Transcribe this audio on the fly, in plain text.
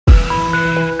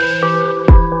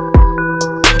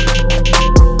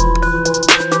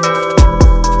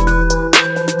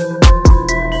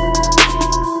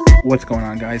What's going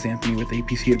on, guys? Anthony with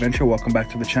APC Adventure. Welcome back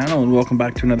to the channel and welcome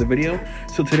back to another video.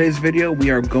 So today's video,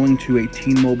 we are going to a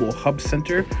T-Mobile hub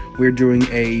center. We're doing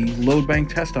a load bank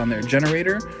test on their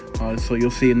generator. So you'll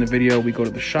see in the video, we go to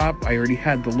the shop. I already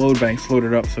had the load banks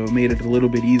loaded up, so it made it a little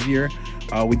bit easier.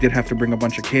 We did have to bring a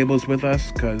bunch of cables with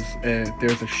us because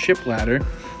there's a ship ladder.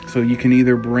 So you can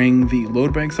either bring the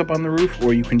load banks up on the roof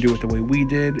or you can do it the way we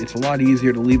did. It's a lot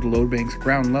easier to leave the load banks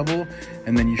ground level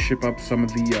and then you ship up some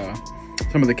of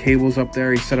the cables up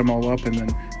there. You set them all up and then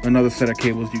another set of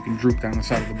cables you can droop down the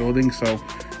side of the building. So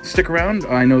stick around.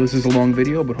 I know this is a long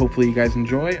video, but hopefully you guys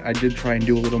enjoy. I did try and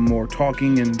do a little more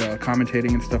talking and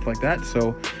commentating and stuff like that.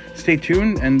 So stay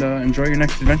tuned and enjoy your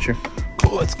next adventure.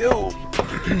 Cool, let's go.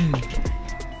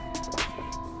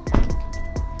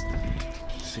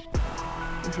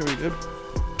 Very good.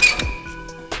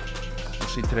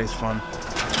 Let's see, today's fun.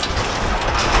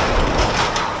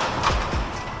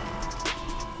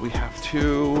 We have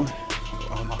to...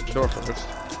 I'll knock the door first.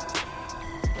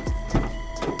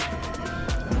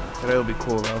 Today will be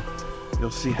cool though. You'll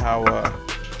see how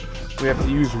we have to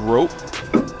use rope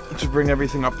to bring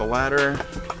everything up the ladder.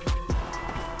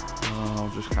 I'll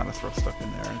just kind of throw stuff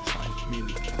in there. It's fine.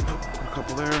 Maybe a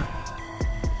couple there.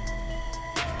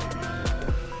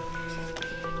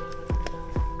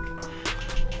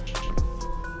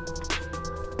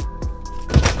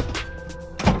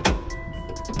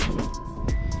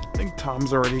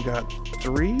 Tom's already got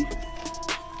 3.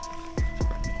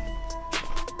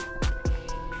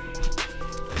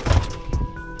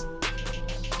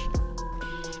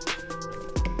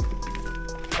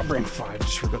 I'll bring 5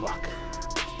 just for good luck.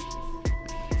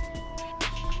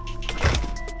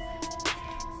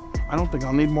 I don't think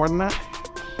I'll need more than that.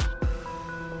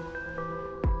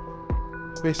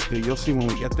 Basically, you'll see when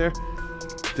we get there,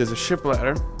 there's a ship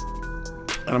ladder,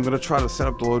 and I'm going to try to set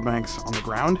up the load banks on the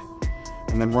ground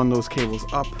and then run those cables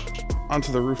up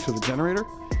onto the roof to the generator.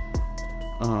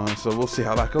 So we'll see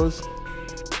how that goes.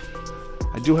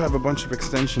 I do have a bunch of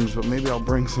extensions, but maybe I'll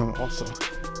bring some also. I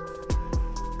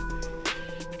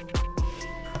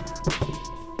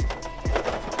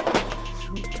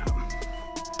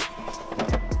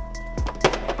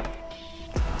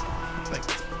think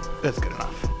that's good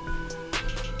enough.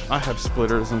 I have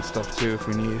splitters and stuff too if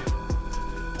we need.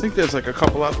 I think there's like a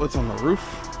couple outlets on the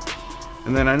roof.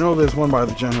 And then I know there's one by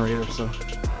the generator, so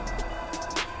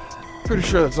pretty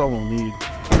sure that's all we'll need.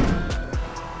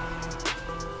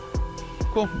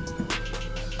 Cool.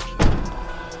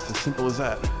 It's as simple as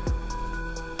that.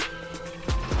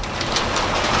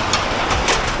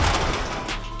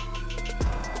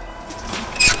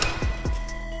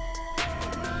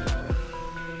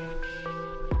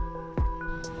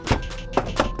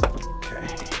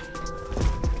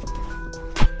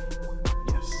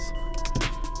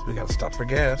 We gotta stop for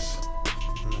gas.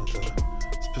 And there's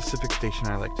a specific station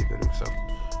I like to go to, so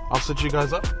I'll set you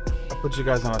guys up. I'll put you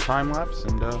guys on a time lapse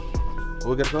and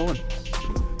we'll get going.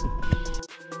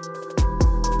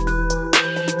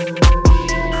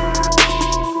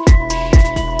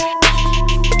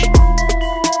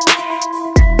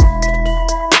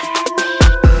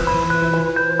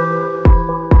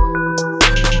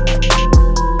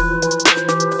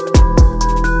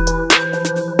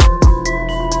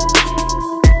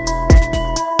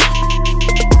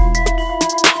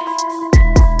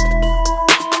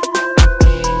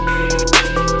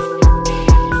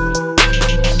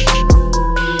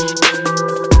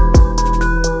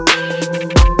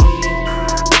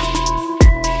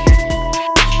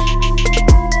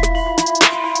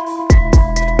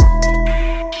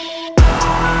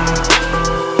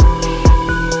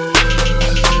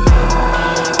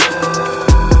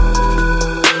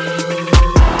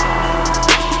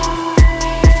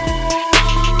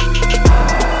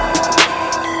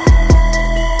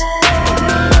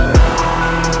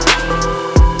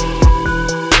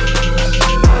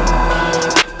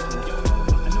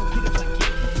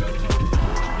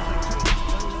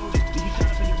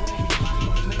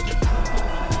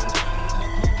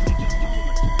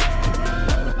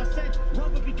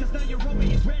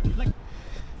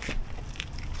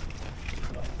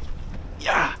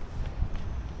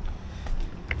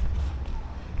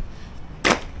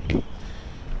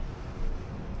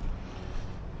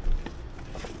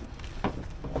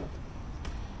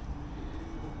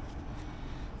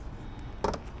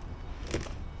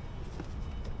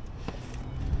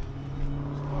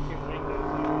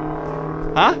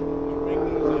 Huh?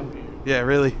 Yeah,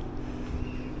 really.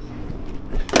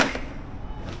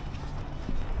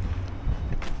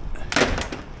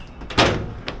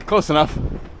 Close enough.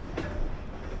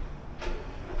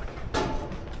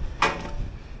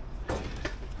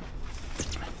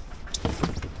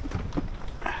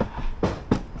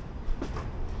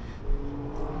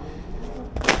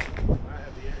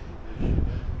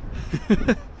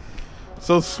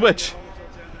 So switch.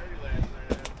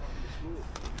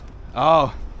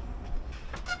 Oh.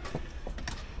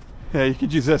 Yeah, you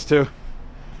could use this too.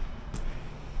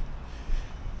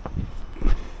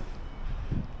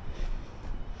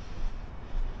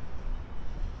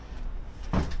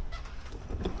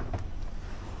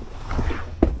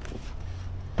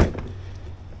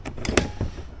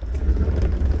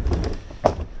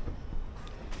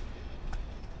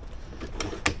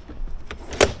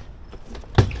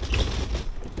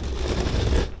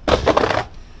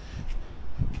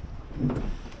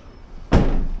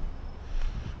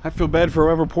 I feel bad for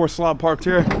whoever poor slob parked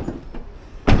here.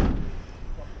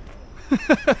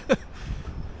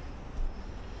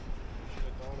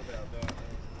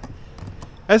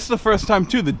 That's the first time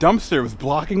too. The dumpster was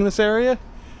blocking this area.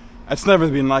 That's never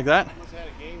been like that. Must have had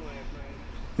a game last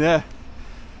night. Yeah.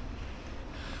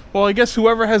 Well, I guess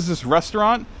whoever has this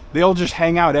restaurant, they all just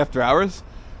hang out after hours.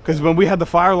 Because when we had the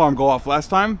fire alarm go off last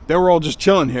time, they were all just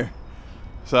chilling here.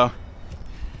 So.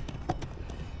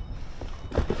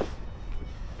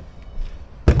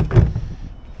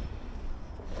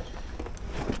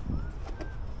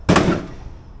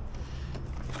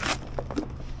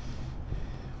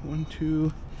 One,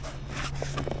 two,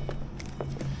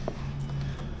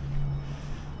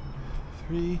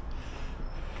 three.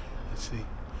 Let's see.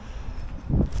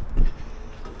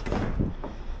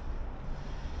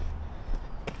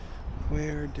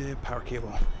 Where did power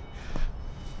cable?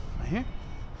 Right here.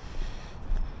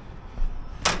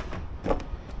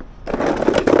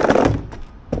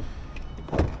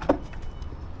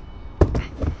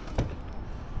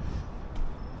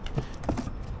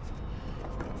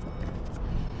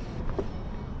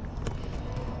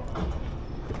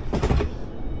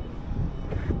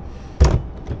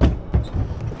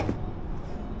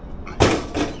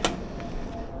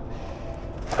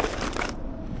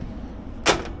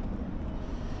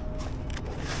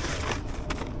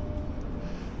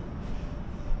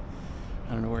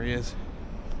 I don't know where he is.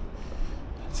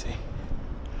 Let's see.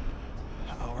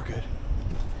 Oh, we're good.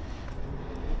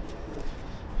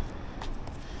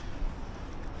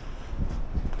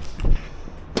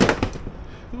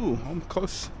 Ooh, I'm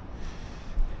close.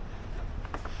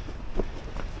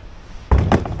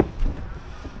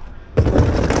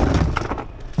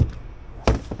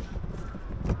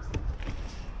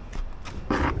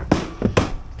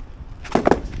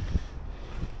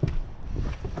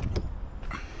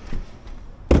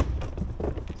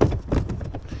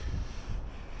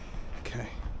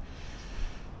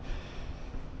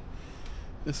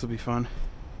 This will be fun.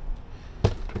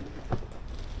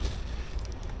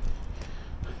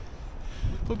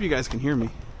 Hope you guys can hear me.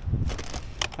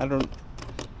 I don't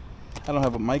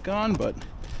have a mic on, but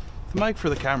the mic for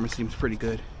the camera seems pretty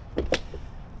good.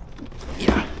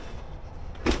 Yeah.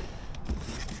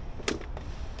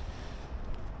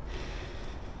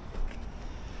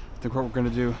 I think what we're gonna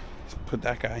do is put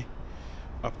that guy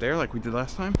up there like we did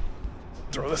last time.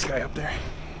 Throw this guy up there.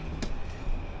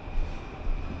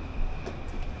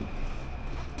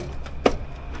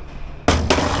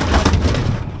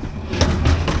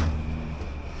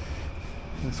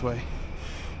 This way.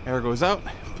 Air goes out,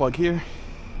 plug here.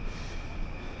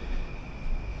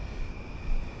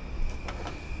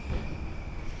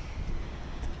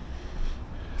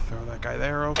 Throw that guy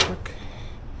there real quick.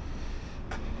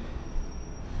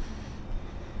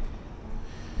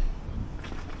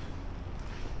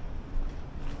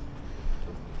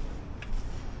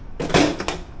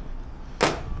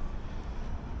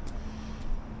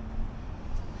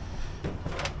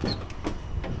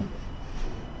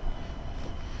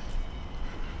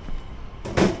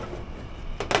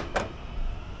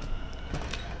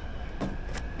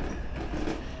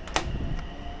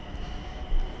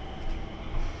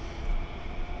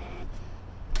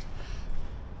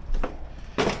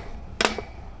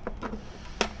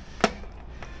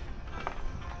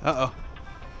 Uh-oh.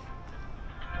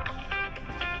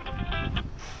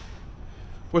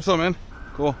 What's up, man?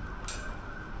 Cool.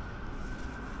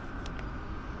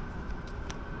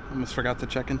 Almost forgot to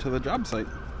check into the job site.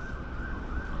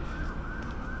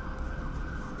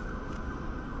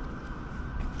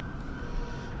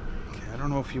 Okay, I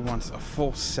don't know if he wants a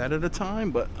full set at a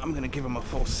time, but I'm gonna give him a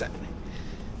full set.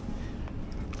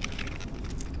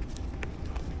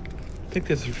 I think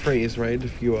there's a phrase, right?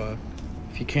 If you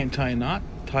can't tie a knot,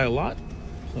 tie a lot.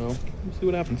 So we'll see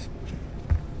what happens.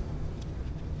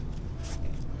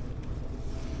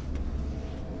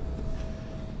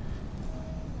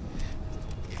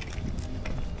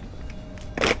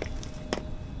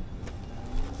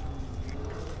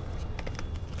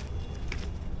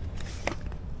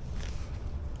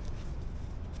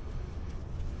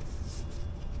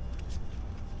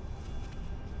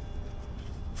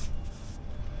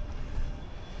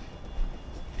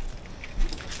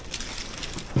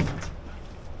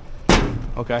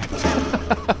 Okay.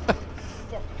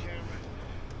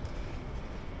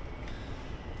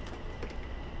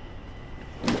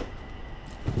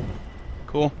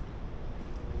 Cool.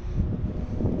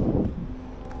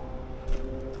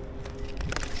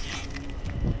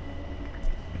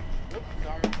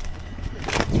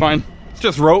 It's fine. It's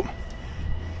just rope.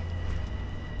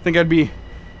 I think I'd be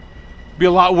a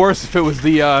lot worse if it was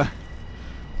the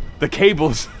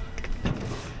cables.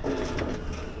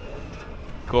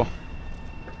 Cool.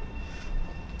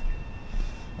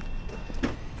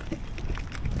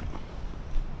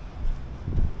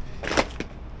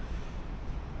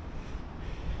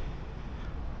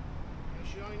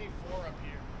 You only need 4 up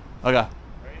here. Okay.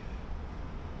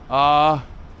 Right?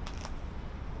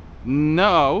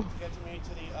 No. Get me to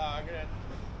the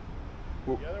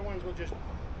other ones will just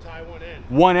tie one end.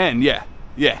 One end, yeah.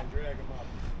 Yeah. And drag them up.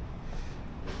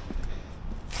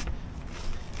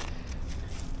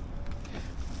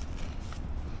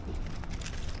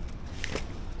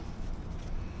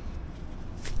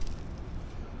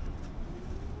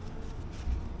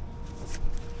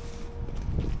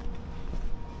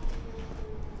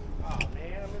 Oh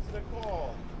man, I'm missing a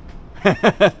call.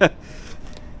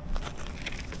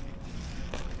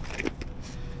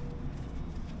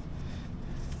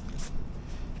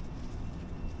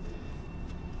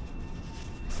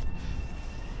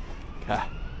 Okay.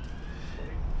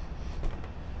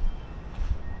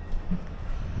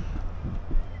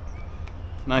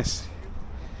 Nice.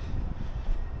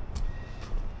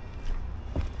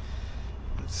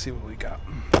 Let's see what we got.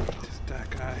 Just that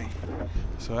guy.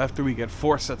 So after we get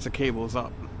 4 sets of cables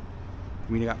up,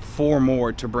 we got 4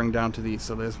 more to bring down to these.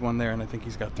 So there's one there, and I think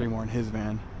he's got 3 more in his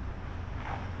van.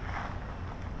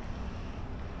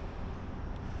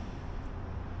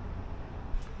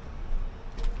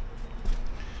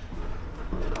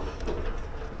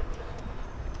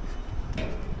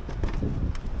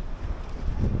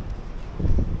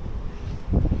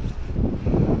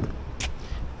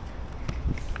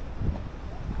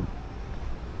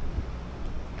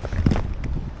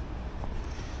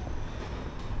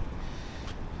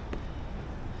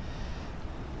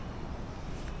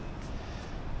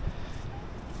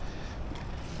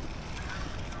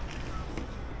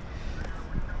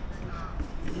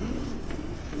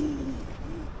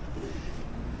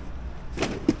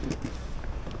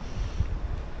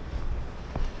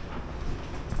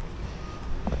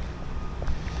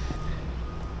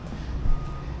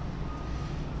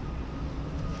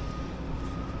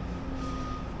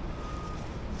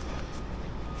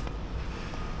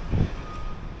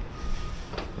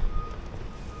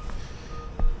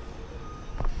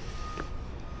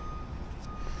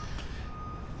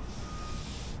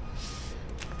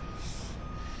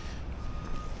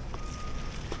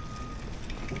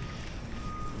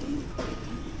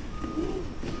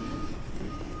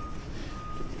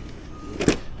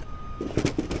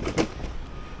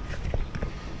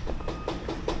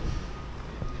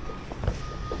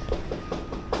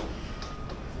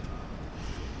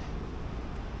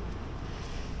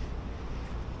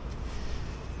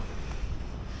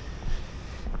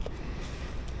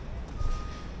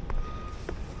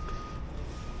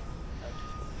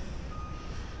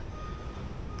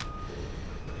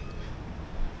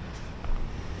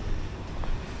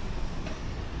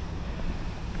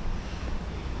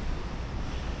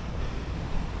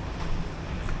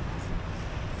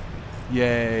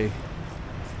 Yay.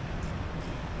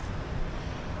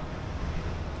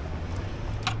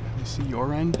 You see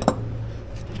your end?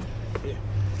 Yeah.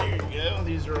 Here you go.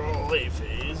 These are all A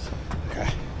phase. Okay.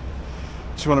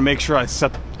 Just want to make sure I'm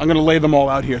going to lay them all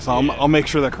out here, so I'll make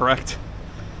sure they're correct.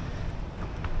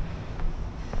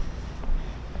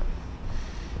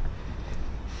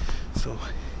 So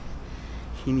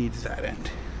he needs that end.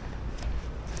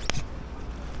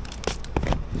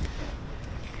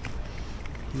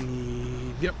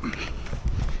 Yep.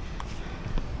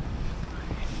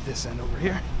 This end over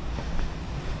here.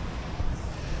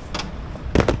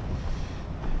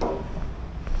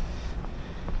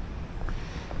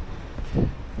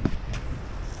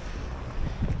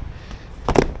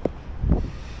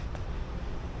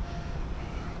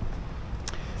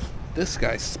 This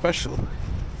guy's special.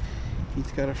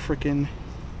 He's got a freaking.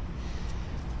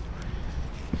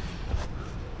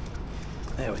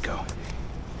 There we go.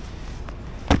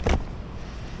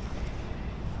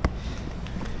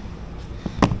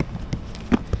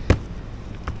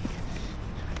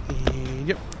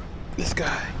 Yep, this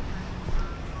guy.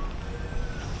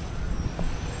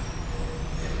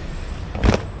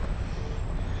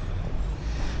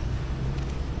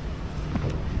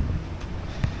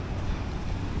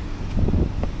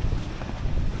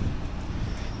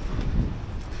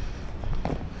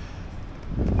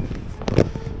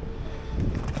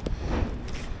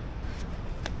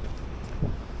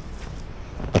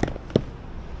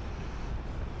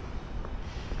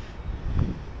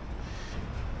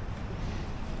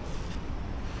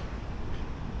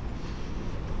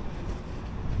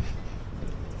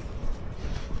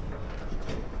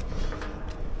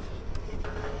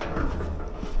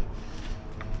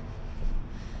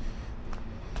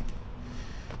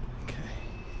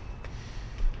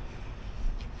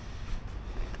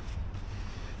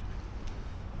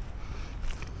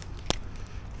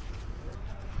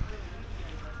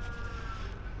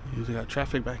 because we got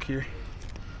traffic back here.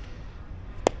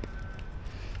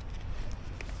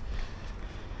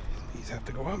 These have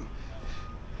to go up.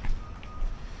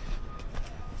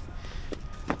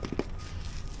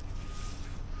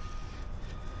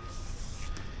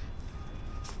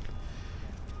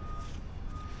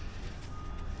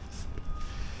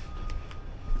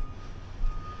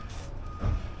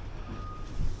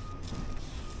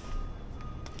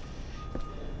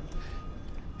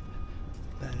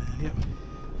 Yep.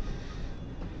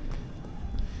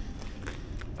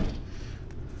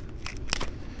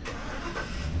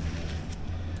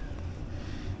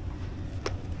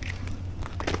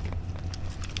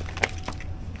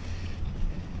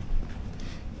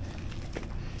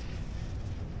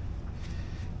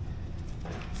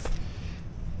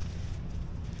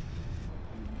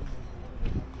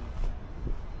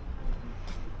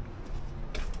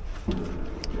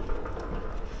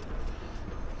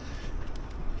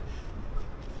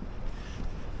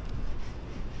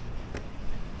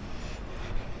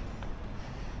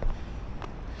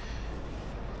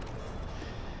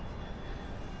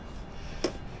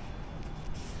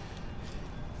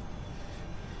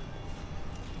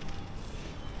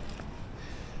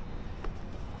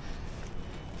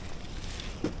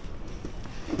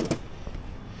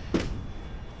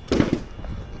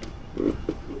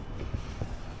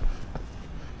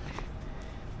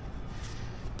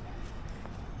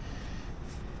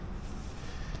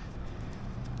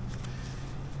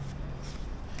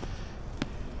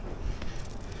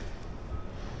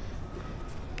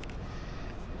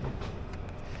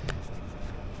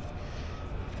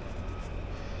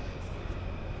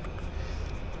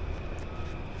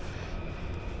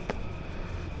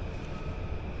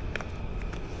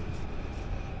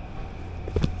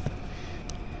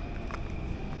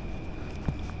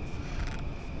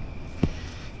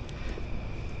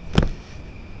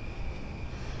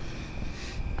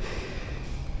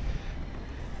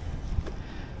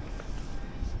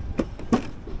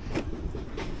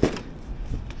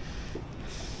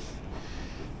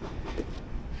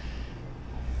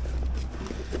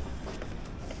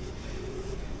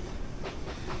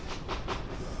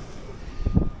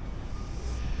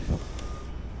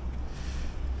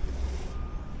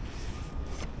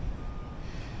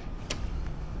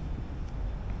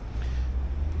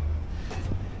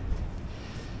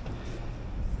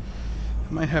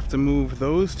 Might have to move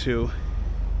those two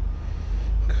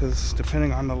because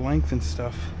depending on the length and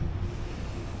stuff,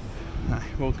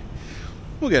 we'll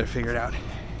get it figured out.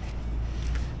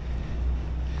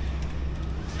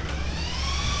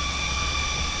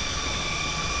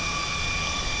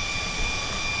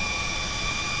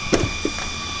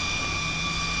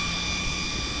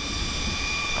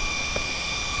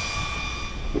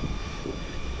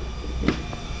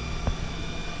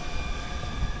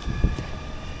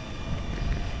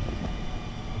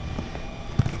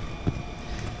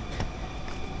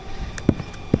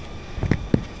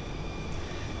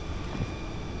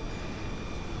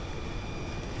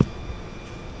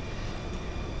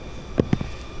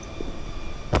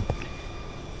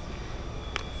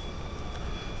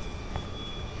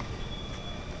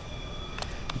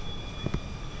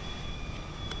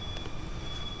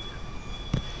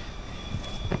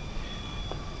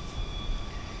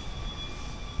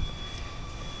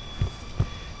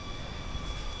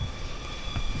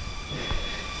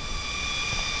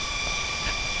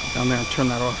 Down there and turn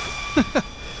that off.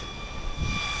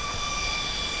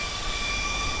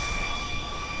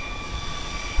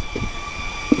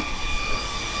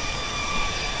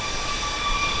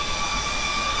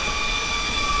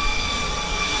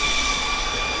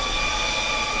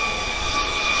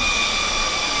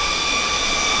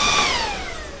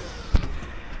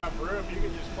 You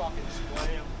can just fucking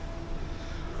splay them.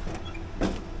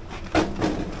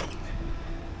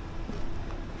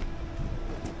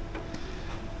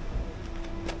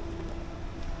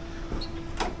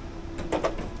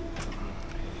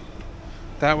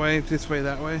 That way, this way,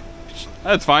 that way.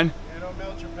 That's fine. Yeah, don't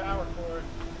melt your power cord.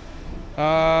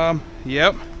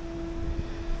 Yep.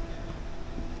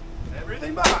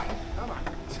 Everything by. Come on.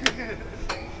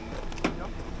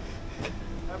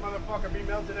 That motherfucker be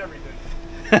melting everything.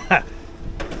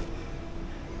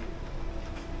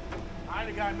 I had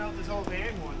a guy melt his whole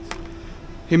van once.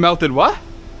 He melted what?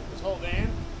 His whole van.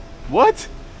 What?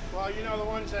 Well, you know the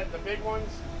ones that, the big ones,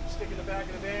 stick in the back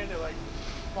of the van, they're like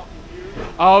fucking huge.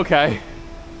 Oh, okay.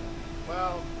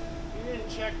 Well, he didn't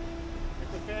check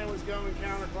if the fan was going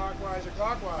counterclockwise or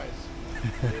clockwise.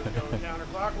 It was going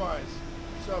counterclockwise.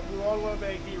 So it blew all the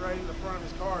low-bank heat right in the front of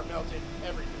his car and melted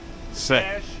everything. Sick.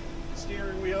 Dash,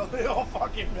 steering wheel, it all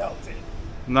fucking melted.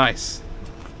 Nice.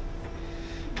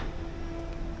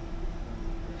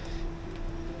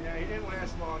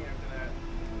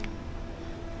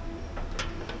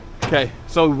 Okay,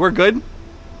 so we're good?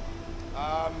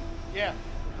 Yeah.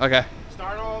 Okay.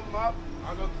 Start all of them up.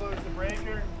 I'll go close the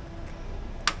breaker.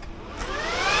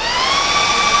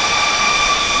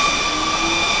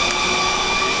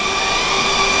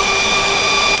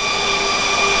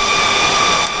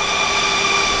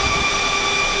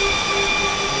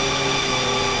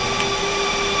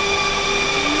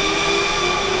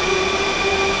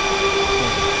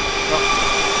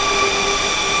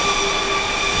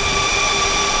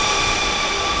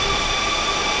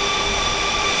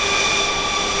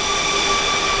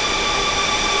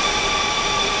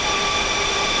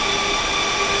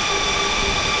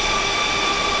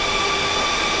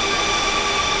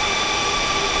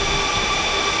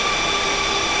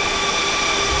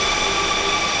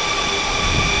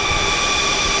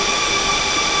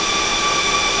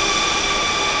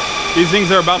 These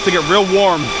things are about to get real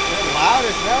warm. They're loud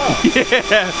as hell.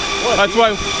 Yeah. What, That's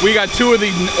why we got two of the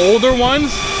older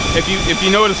ones. If you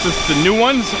notice, the new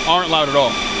ones aren't loud at all.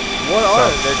 What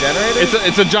are they? Generators?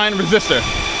 It's a giant resistor.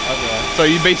 Okay. So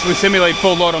you basically simulate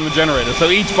full load on the generator. So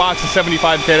each box is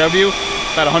 75 kW,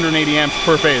 about 180 amps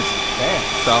per phase. Damn.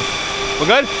 So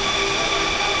we're good.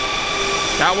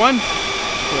 That one.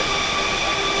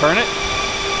 Turn it.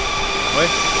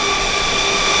 Wait.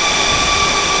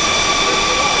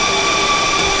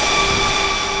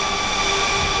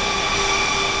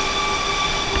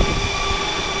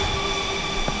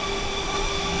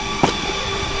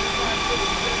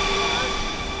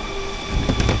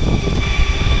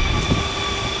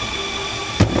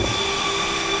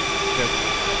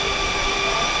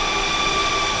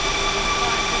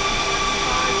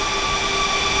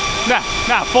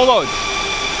 Nah, full load.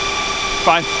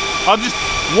 Fine. I'll just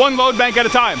one load bank at a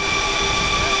time.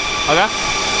 Okay?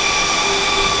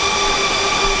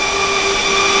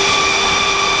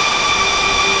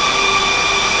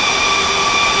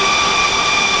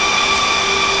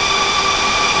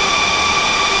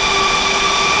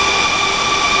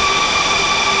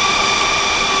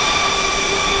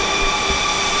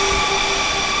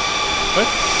 Good?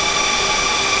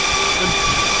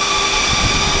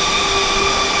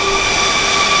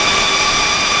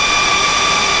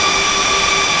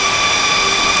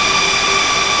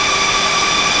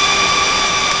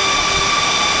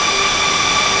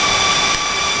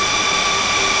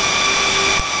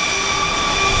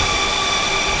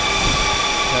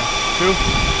 Two,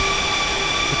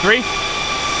 three.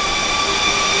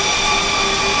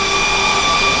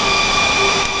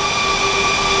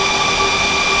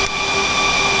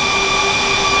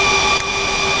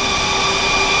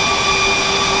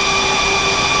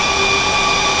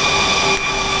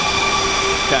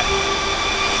 Okay.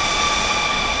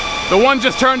 The one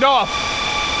just turned off.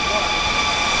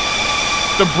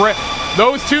 The brick.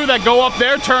 Those two that go up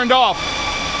there turned off.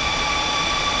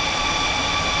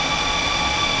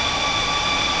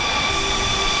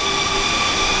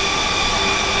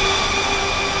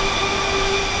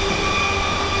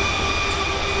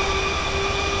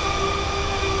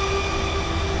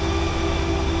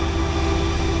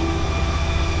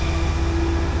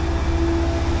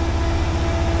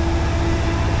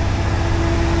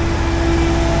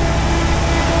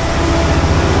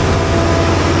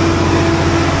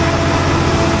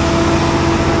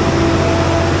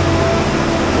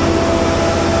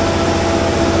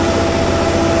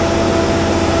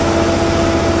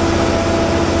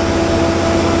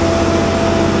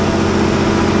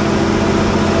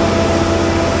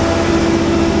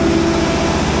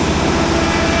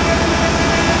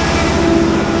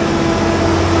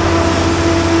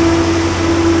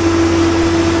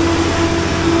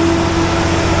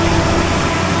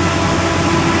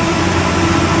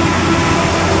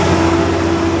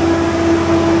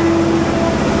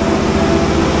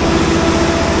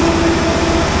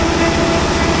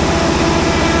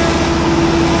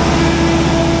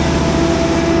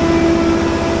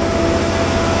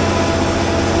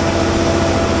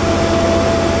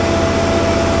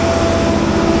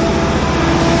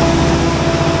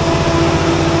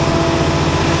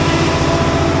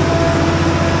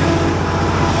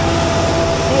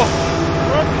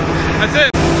 That's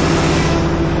it.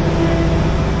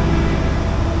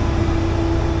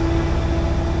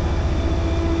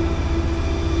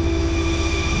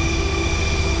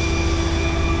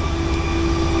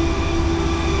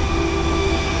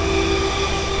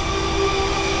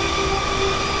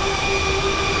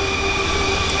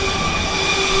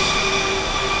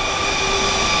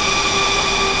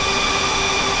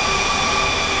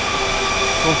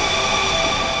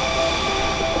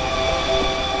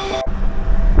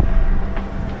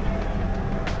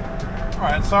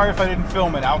 Alright, sorry if I didn't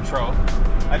film an outro.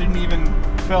 I didn't even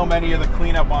film any of the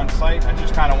cleanup on site. I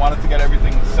just kind of wanted to get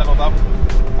everything settled up.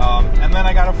 And then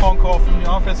I got a phone call from the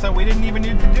office that we didn't even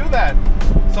need to do that.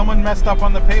 Someone messed up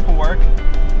on the paperwork.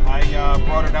 I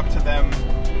brought it up to them,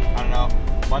 I don't know,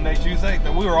 Monday, Tuesday.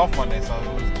 We were off Monday, so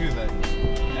it was Tuesday.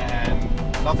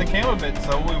 And nothing came of it,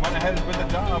 so we went ahead with the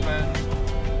job, and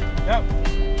yep,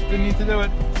 didn't need to do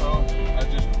it. So I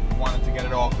just wanted to get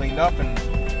it all cleaned up and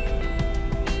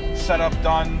set up,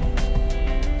 done.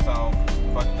 So,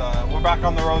 but we're back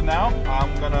on the road now.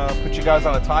 I'm gonna put you guys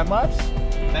on a time lapse.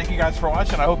 Thank you guys for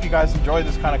watching. I hope you guys enjoy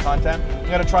this kind of content. I'm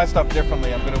gonna try stuff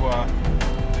differently. I'm gonna,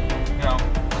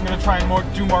 I'm gonna try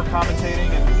and do more commentating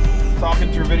and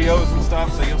talking through videos and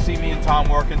stuff. So you'll see me and Tom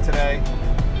working today.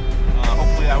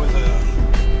 Hopefully that was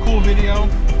a cool video.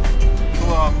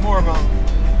 It's more of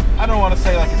a, I don't want to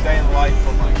say like a day in the life,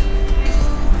 but like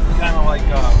kind of like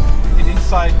an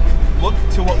inside look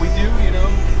to what we do. You know,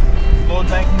 load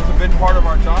banking is a big part of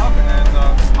our job, and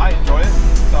I enjoy it.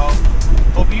 So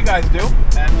hope you guys do.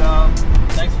 And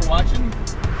thanks for watching.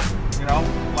 You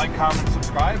know, like, comment,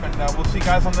 subscribe, and we'll see you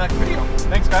guys on the next video.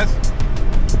 Thanks, guys.